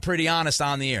I'm pretty honest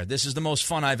on the air. This is the most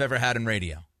fun I've ever had in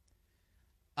radio.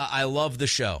 I love the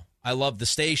show. I love the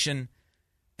station,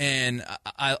 and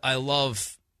I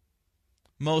love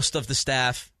most of the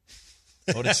staff.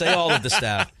 I wouldn't say all of the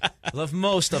staff. I love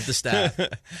most of the staff.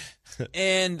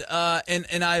 And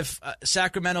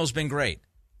Sacramento's been great.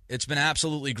 It's been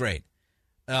absolutely great.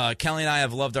 Kelly and I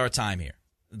have loved our time here.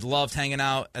 Loved hanging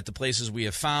out at the places we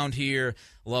have found here.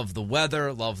 Love the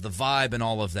weather, love the vibe, and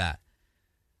all of that.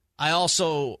 I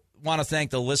also want to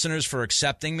thank the listeners for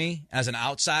accepting me as an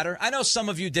outsider. I know some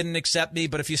of you didn't accept me,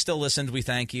 but if you still listened, we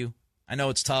thank you. I know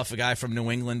it's tough, a guy from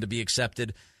New England, to be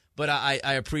accepted, but I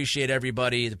appreciate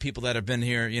everybody, the people that have been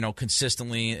here,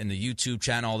 consistently in the YouTube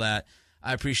channel, all that.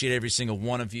 I appreciate every single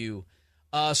one of you.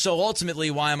 So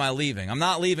ultimately, why am I leaving? I'm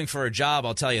not leaving for a job,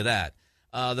 I'll tell you that.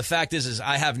 The fact is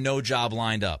I have no job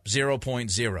lined up,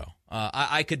 0.0.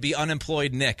 I could be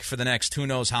unemployed Nick for the next who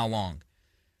knows how long.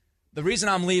 The reason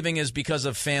I'm leaving is because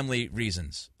of family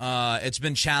reasons. It's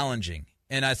been challenging,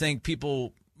 and I think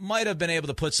people might have been able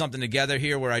to put something together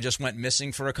here where I just went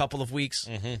missing for a couple of weeks.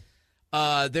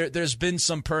 There's been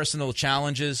some personal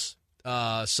challenges,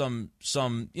 some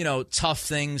tough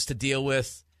things to deal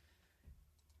with.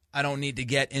 I don't need to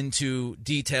get into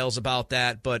details about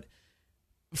that, but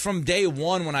from day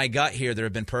one when I got here, there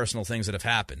have been personal things that have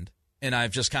happened, and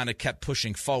I've just kind of kept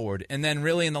pushing forward. And then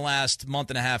really in the last month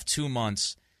and a half, 2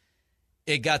 months,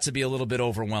 it got to be a little bit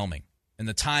overwhelming, and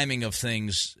the timing of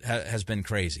things has been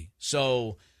crazy.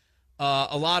 So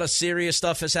a lot of serious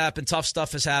stuff has happened, tough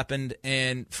stuff has happened,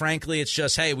 and frankly, it's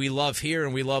just, hey, we love here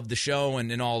and we love the show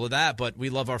and all of that, but we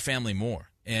love our family more.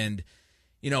 And,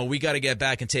 we got to get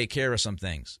back and take care of some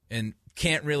things, and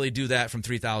can't really do that from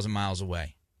 3,000 miles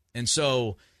away. And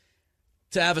so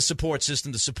to have a support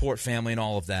system to support family and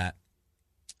all of that,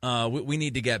 we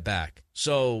need to get back.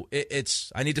 So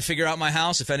I need to figure out my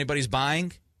house if anybody's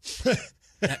buying.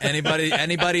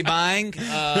 Anybody buying?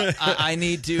 I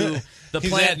need to.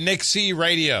 He's at Nick C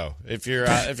Radio if you're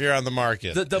on the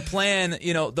market.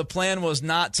 The plan was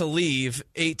not to leave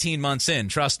 18 months in.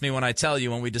 Trust me when I tell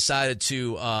you, when we decided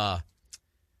to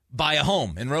buy a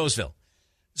home in Roseville.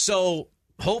 So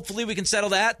hopefully we can settle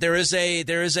that. There is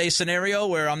a scenario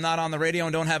where I'm not on the radio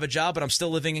and don't have a job, but I'm still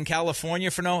living in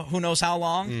California for who knows how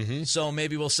long. So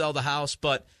maybe we'll sell the house.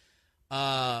 But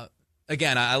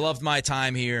again, I loved my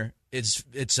time here.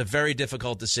 It's a very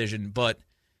difficult decision, but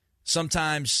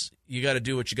sometimes you got to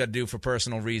do what you got to do for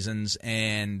personal reasons,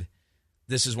 and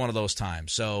this is one of those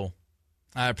times. So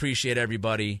I appreciate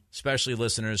everybody, especially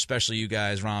listeners, especially you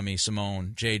guys, Ramie,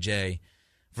 Simone, JJ,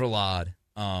 Vlad,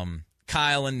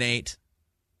 Kyle and Nate.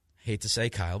 Hate to say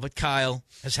Kyle, but Kyle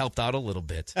has helped out a little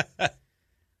bit.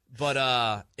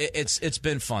 But it's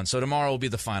been fun. So tomorrow will be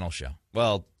the final show.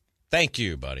 Well, thank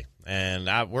you, buddy.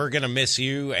 And we're going to miss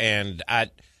you. And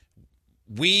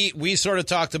we sort of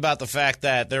talked about the fact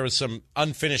that there was some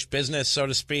unfinished business, so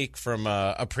to speak, from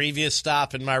a previous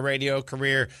stop in my radio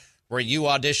career where you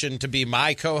auditioned to be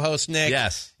my co-host, Nick.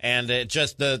 Yes. And it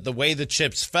just the way the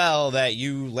chips fell that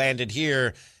you landed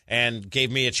here and gave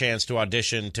me a chance to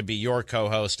audition to be your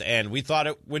co-host. And we thought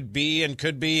it would be and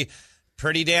could be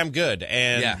pretty damn good.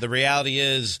 And the reality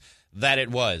is that it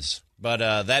was.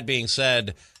 But that being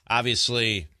said,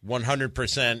 obviously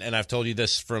 100%, and I've told you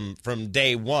this from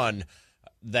day one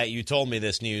that you told me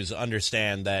this news,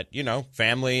 understand that,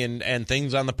 family and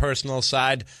things on the personal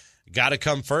side got to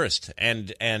come first.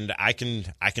 And I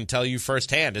can tell you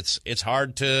firsthand, it's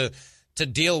hard to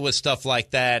deal with stuff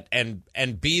like that and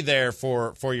be there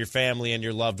for your family and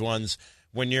your loved ones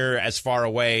when you're as far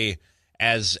away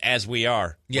as we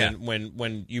are. Yeah.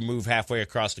 When you move halfway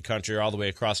across the country or all the way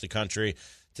across the country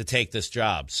to take this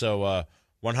job. So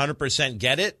 100%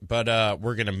 get it, but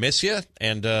we're going to miss you,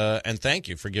 and thank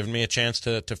you for giving me a chance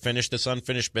to finish this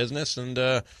unfinished business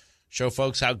and show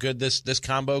folks how good this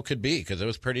combo could be, because it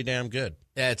was pretty damn good.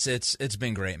 Yeah, it's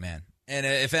been great, man. And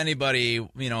if anybody,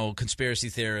 conspiracy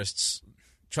theorists,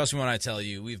 trust me when I tell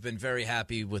you, we've been very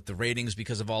happy with the ratings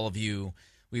because of all of you.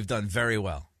 We've done very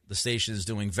well. The station is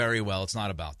doing very well. It's not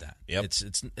about that. Yep.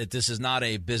 This is not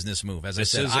a business move. As I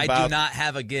said, I do not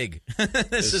have a gig.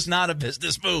 This is not a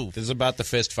business move. This is about the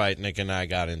fist fight Nick and I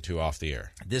got into off the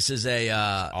air. This is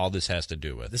all this has to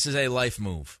do with. This is a life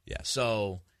move. Yeah.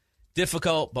 So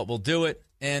difficult, but we'll do it.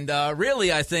 And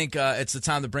really, I think it's the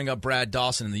time to bring up Brad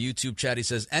Dawson in the YouTube chat. He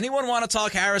says, anyone want to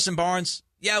talk Harrison Barnes?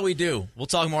 Yeah, we do. We'll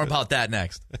talk more about that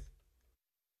next.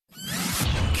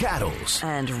 Cattles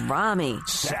and Ramie.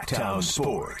 Sacktown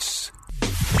Sports.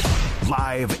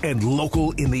 Live and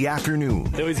local in the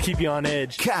afternoon. They always keep you on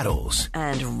edge. Cattles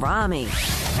and Ramie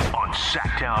on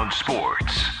Sacktown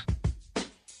Sports.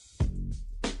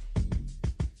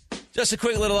 Just a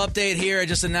quick little update here. I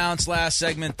just announced last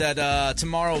segment that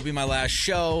tomorrow will be my last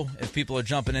show. If people are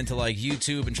jumping into like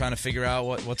YouTube and trying to figure out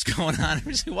what's going on, I'm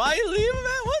just like, why are you leaving,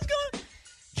 man? What's going on?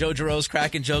 Joe Giroux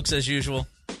cracking jokes as usual.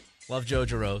 Love Joe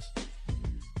Giroux.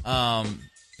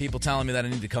 People telling me that I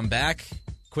need to come back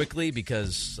quickly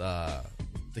because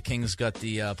the Kings got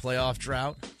the playoff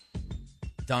drought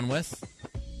done with.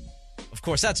 Of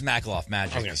course, that's Makloff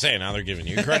magic. I was going to say, now they're giving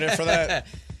you credit for that.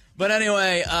 But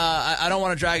anyway, I don't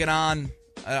want to drag it on.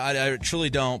 I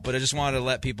truly don't. But I just wanted to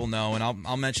let people know, and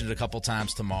I'll mention it a couple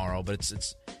times tomorrow. But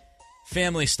it's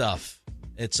family stuff.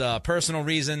 It's personal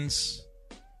reasons.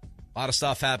 A lot of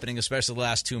stuff happening, especially the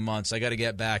last 2 months. I got to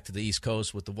get back to the East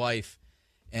Coast with the wife,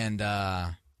 and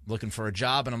looking for a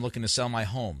job, and I'm looking to sell my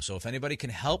home. So if anybody can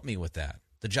help me with that,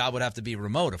 the job would have to be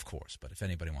remote, of course. But if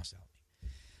anybody wants to help me.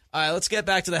 All right, let's get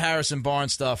back to the Harrison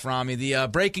Barnes stuff, Ramie. The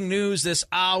breaking news this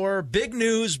hour, big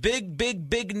news,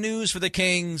 big news for the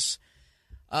Kings.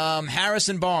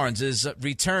 Harrison Barnes is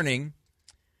returning.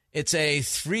 It's a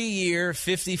 3-year,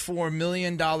 $54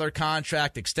 million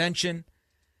contract extension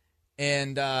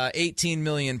and $18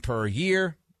 million per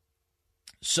year.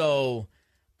 So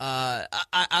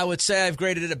I would say I've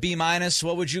graded it a B-.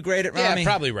 What would you grade it, Ramie? Yeah,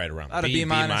 probably right around About a B-.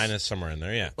 B-, somewhere in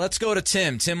there, yeah. Let's go to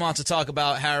Tim. Tim wants to talk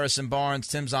about Harrison Barnes.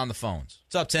 Tim's on the phones.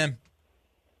 What's up, Tim?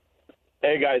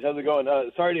 Hey, guys. How's it going?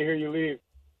 Sorry to hear you leave.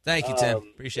 Thank you, Tim.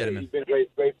 Appreciate it, man. You've been great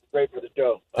for the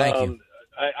show. Thank you.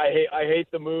 I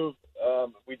hate the move.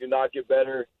 We do not get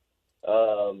better.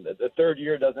 The third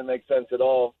year doesn't make sense at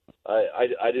all.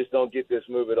 I just don't get this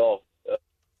move at all.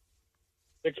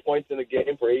 6 points in a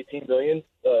game for $18 million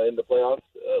in the playoffs.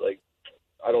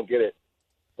 I don't get it.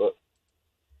 But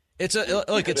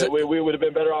we would have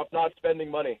been better off not spending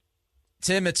money.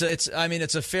 Tim, it's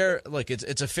a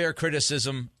fair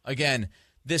criticism. Again,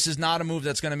 this is not a move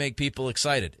that's going to make people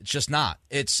excited. It's just not.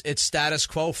 It's status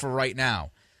quo for right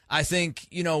now. I think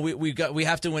we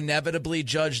have to inevitably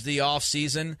judge the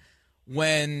offseason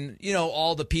when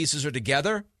all the pieces are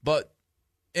together. But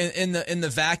in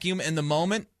the vacuum, in the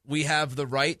moment, we have the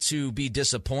right to be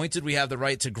disappointed. We have the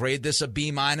right to grade this a B-,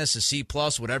 a C+,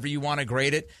 whatever you want to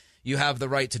grade it. You have the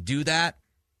right to do that.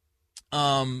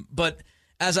 But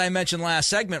as I mentioned last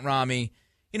segment, Ramie,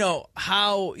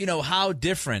 how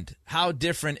different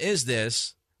is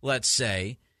this, let's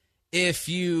say, if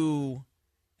you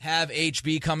have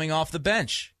HB coming off the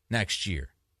bench next year?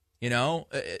 If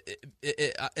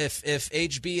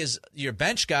HB is your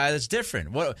bench guy, that's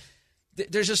different.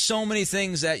 There's just so many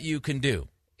things that you can do.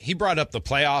 He brought up the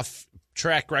playoff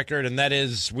track record, and that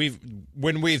is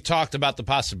when we've talked about the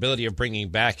possibility of bringing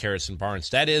back Harrison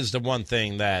Barnes, that is the one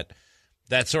thing that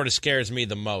sort of scares me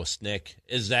the most, Nick,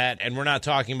 is that, and we're not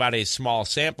talking about a small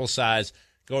sample size,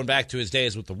 going back to his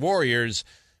days with the Warriors,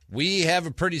 we have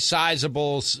a pretty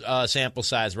sizable sample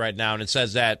size right now, and it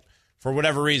says that for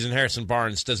whatever reason, Harrison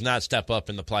Barnes does not step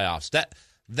up in the playoffs.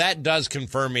 That does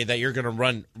confirm me that you're going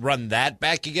to run that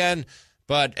back again.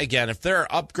 But again, if there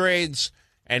are upgrades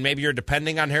and maybe you're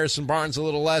depending on Harrison Barnes a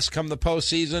little less come the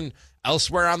postseason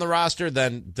elsewhere on the roster,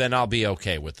 then I'll be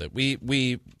okay with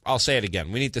it. I'll say it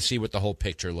again. We need to see what the whole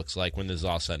picture looks like when this is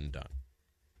all said and done.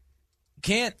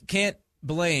 Can't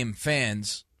blame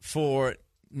fans for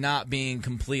not being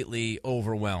completely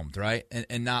overwhelmed, right?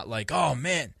 And not like, oh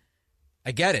man,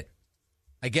 I get it.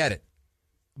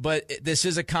 But this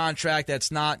is a contract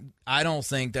that's not, I don't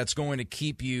think that's going to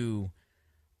keep you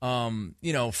from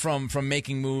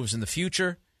making moves in the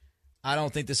future. I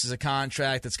don't think this is a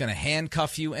contract that's going to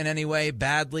handcuff you in any way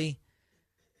badly.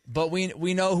 But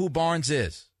we know who Barnes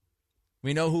is.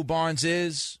 We know who Barnes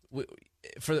is,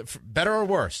 for better or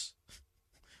worse.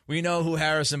 We know who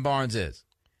Harrison Barnes is.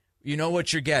 You know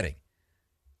what you're getting.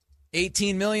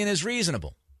 $18 million is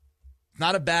reasonable.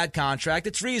 Not a bad contract.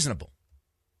 It's reasonable.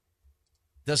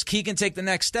 Does Keegan take the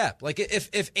next step? Like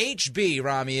if HB,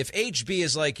 Ramie, if HB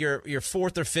is like your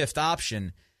fourth or fifth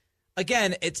option,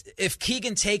 again, if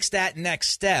Keegan takes that next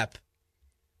step,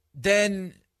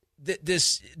 then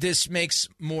this makes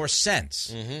more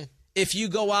sense. Mm-hmm. If you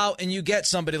go out and you get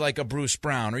somebody like a Bruce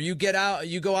Brown, or you go out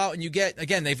and you get,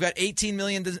 again, they've got $18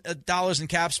 million in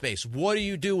cap space. What do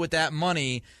you do with that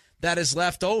money that is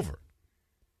left over?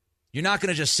 You're not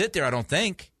going to just sit there, I don't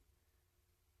think.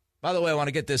 By the way, I want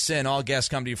to get this in. All guests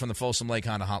come to you from the Folsom Lake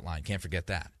Honda Hotline. Can't forget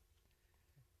that.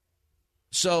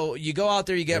 So you go out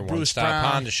there, you get Bruce Brown.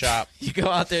 Honda shop. You go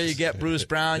out there, you get Bruce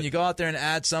Brown. You go out there and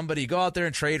add somebody. You go out there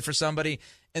and trade for somebody.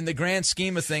 In the grand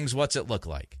scheme of things, what's it look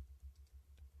like?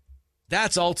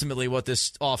 That's ultimately what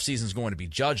this offseason is going to be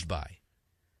judged by.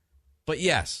 But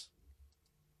yes,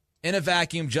 in a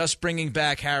vacuum, just bringing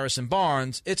back Harrison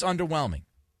Barnes, it's underwhelming.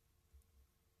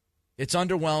 It's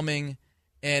underwhelming,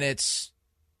 And it's,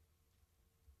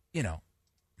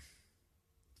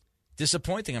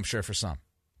 disappointing, I'm sure, for some.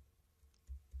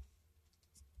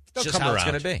 They'll just come how around. it's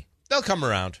going to be. They'll come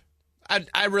around.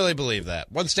 I really believe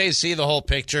that. Once they see the whole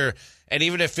picture, and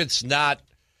even if that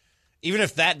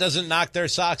doesn't knock their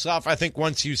socks off, I think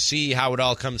once you see how it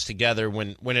all comes together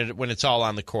when it's all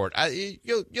on the court,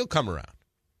 you'll come around.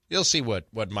 You'll see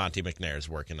what Monty McNair is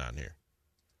working on here.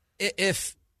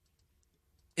 If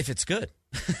it's good.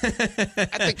 I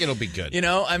think it'll be good.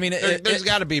 There's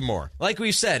got to be more. Like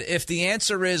we've said, if the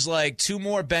answer is like 2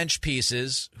 more bench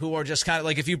pieces who are just kind of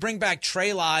like, if you bring back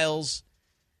Trey Lyles,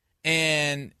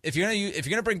 and if you're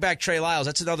gonna bring back Trey Lyles,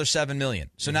 that's another $7 million.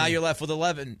 So now you're left with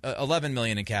 $11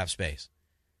 million in cap space.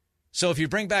 So if you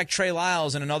bring back Trey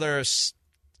Lyles and another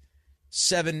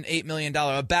 $7-8 million,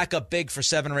 a backup big for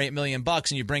 $7 or $8 million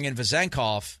bucks, and you bring in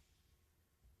Vezenkov,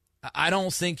 I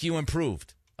don't think you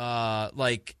improved. By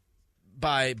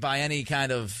any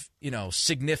kind of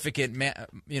significant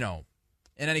in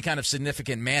any kind of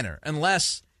significant manner,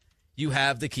 unless you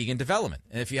have the Keegan development.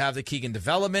 And if you have the Keegan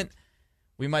development,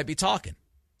 we might be talking.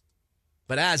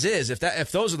 But as is,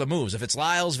 if those are the moves, if it's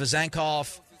Lyles,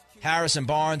 Vezenkov, Harrison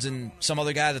Barnes, and some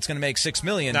other guy that's going to make $6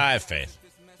 million, I have faith.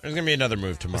 There's going to be another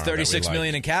move tomorrow. With $36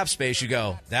 million in cap space, you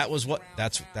go, that's what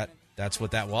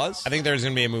that was. I think there's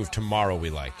going to be a move tomorrow we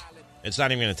like. It's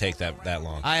not even going to take that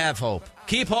long. I have hope.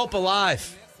 Keep hope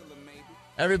alive.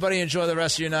 Everybody enjoy the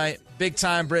rest of your night. Big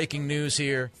time breaking news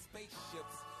here.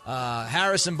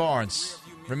 Harrison Barnes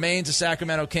remains a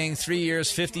Sacramento King, 3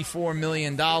 years, $54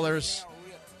 million.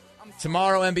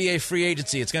 Tomorrow, NBA free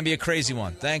agency. It's going to be a crazy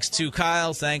one. Thanks to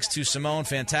Kyle. Thanks to Simone.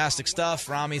 Fantastic stuff.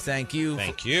 Ramie, thank you.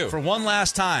 Thank you. For one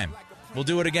last time. We'll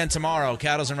do it again tomorrow.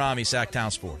 Cattles and Ramie,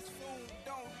 Sacktown Sports.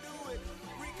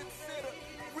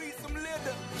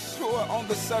 Sure on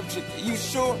the subject. You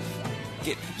sure?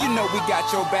 You know we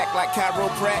got your back like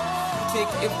chiropractic.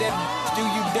 If that do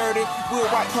you dirty, we'll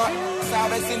wipe her out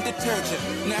as in detergent.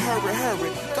 Now hurry,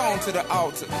 go on to the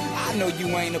altar. I know you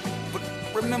ain't but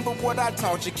remember what I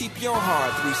taught you. Keep your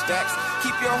heart 3 stacks.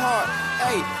 Keep your heart.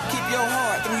 Hey, keep your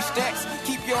heart 3 stacks.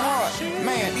 Keep your heart.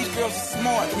 Man, these girls are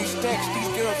smart. 3 stacks. These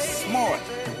girls are smart.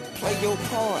 Play your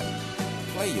part.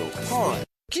 Play your part.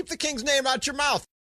 Keep the King's name out your mouth.